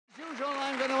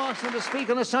ask them to speak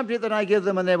on the subject that I give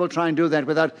them, and they will try and do that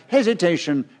without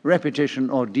hesitation, repetition,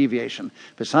 or deviation.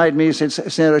 Beside me sits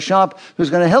Sarah Sharp, who's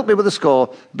going to help me with the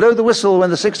score. Blow the whistle when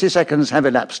the 60 seconds have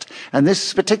elapsed. And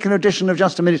this particular edition of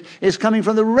Just a Minute is coming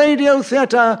from the Radio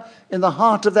Theatre in the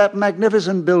heart of that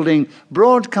magnificent building,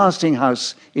 Broadcasting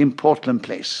House in Portland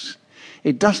Place.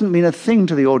 It doesn't mean a thing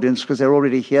to the audience because they're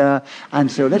already here.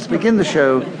 And so let's begin the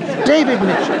show. David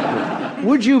Mitchell,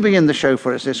 would you begin the show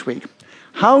for us this week?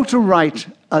 How to write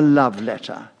a love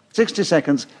letter. 60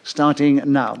 seconds, starting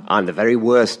now. I'm the very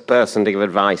worst person to give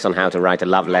advice on how to write a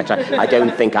love letter. I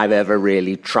don't think I've ever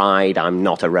really tried. I'm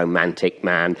not a romantic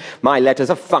man. My letters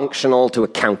are functional to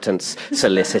accountants,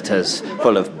 solicitors,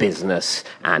 full of business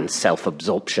and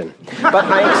self-absorption. But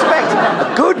I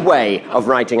expect a good way of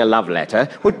writing a love letter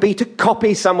would be to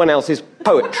copy someone else's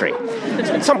poetry.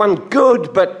 Someone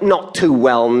good but not too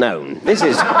well known. This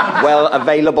is well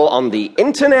available on the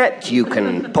internet. You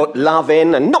can put love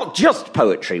in, and not just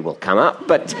poetry will come up,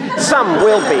 but some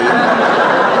will be.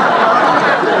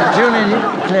 Julian,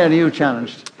 clearly you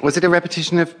challenged. Was it a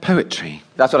repetition of poetry?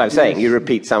 That's what I'm saying. You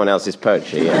repeat someone else's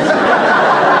poetry, yes.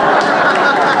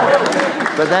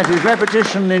 But that is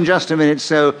repetition in just a minute.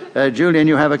 So, Julian,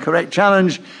 you have a correct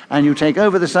challenge, and you take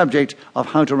over the subject of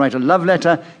how to write a love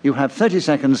letter. You have 30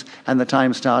 seconds, and the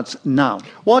time starts now.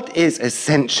 What is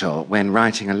essential when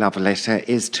writing a love letter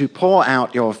is to pour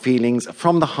out your feelings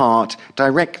from the heart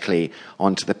directly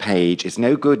onto the page. It's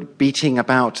no good beating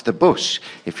about the bush,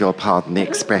 if you'll pardon the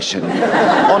expression.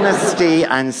 Honesty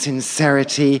and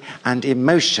sincerity and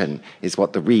emotion is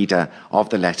what the reader of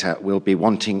the letter will be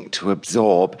wanting to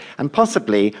absorb, and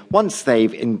possibly once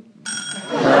they've...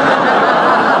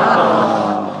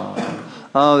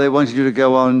 Oh, they wanted you to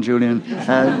go on, Julian.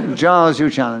 Giles, you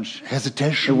challenged.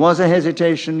 Hesitation. It was a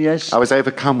hesitation, yes. I was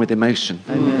overcome with emotion.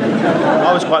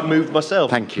 I was quite moved myself.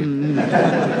 Thank you.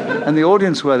 And the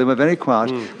audience were. They were very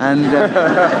quiet. And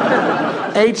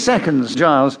 8 seconds,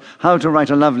 Giles. How to write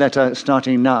a love letter,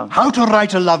 starting now. How to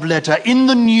write a love letter in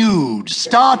the nude.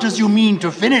 Start as you mean to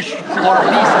finish, or at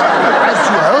least as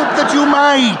you hope that you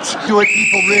might. Do it,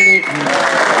 people, really.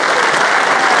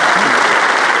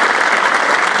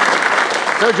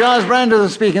 So Giles Brandon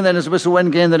is speaking then as Whistle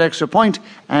Wen gained that extra point,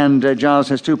 and Giles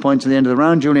has 2 points at the end of the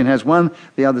round. Julian has 1.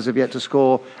 The others have yet to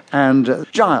score. And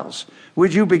Giles,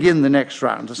 would you begin the next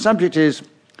round? The subject is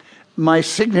my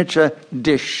signature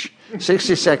dish.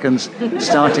 60 seconds,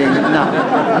 starting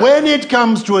now. When it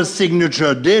comes to a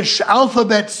signature dish,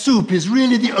 alphabet soup is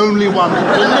really the only one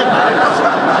that delivers.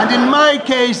 And in my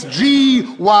case,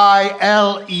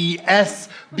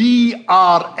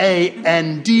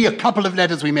 GYLESBRAND, a couple of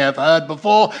letters we may have heard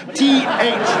before, TH,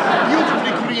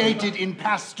 beautifully created in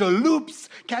pastel loops,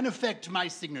 can affect my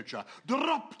signature.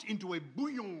 Dropped into a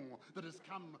bouillon that has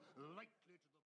come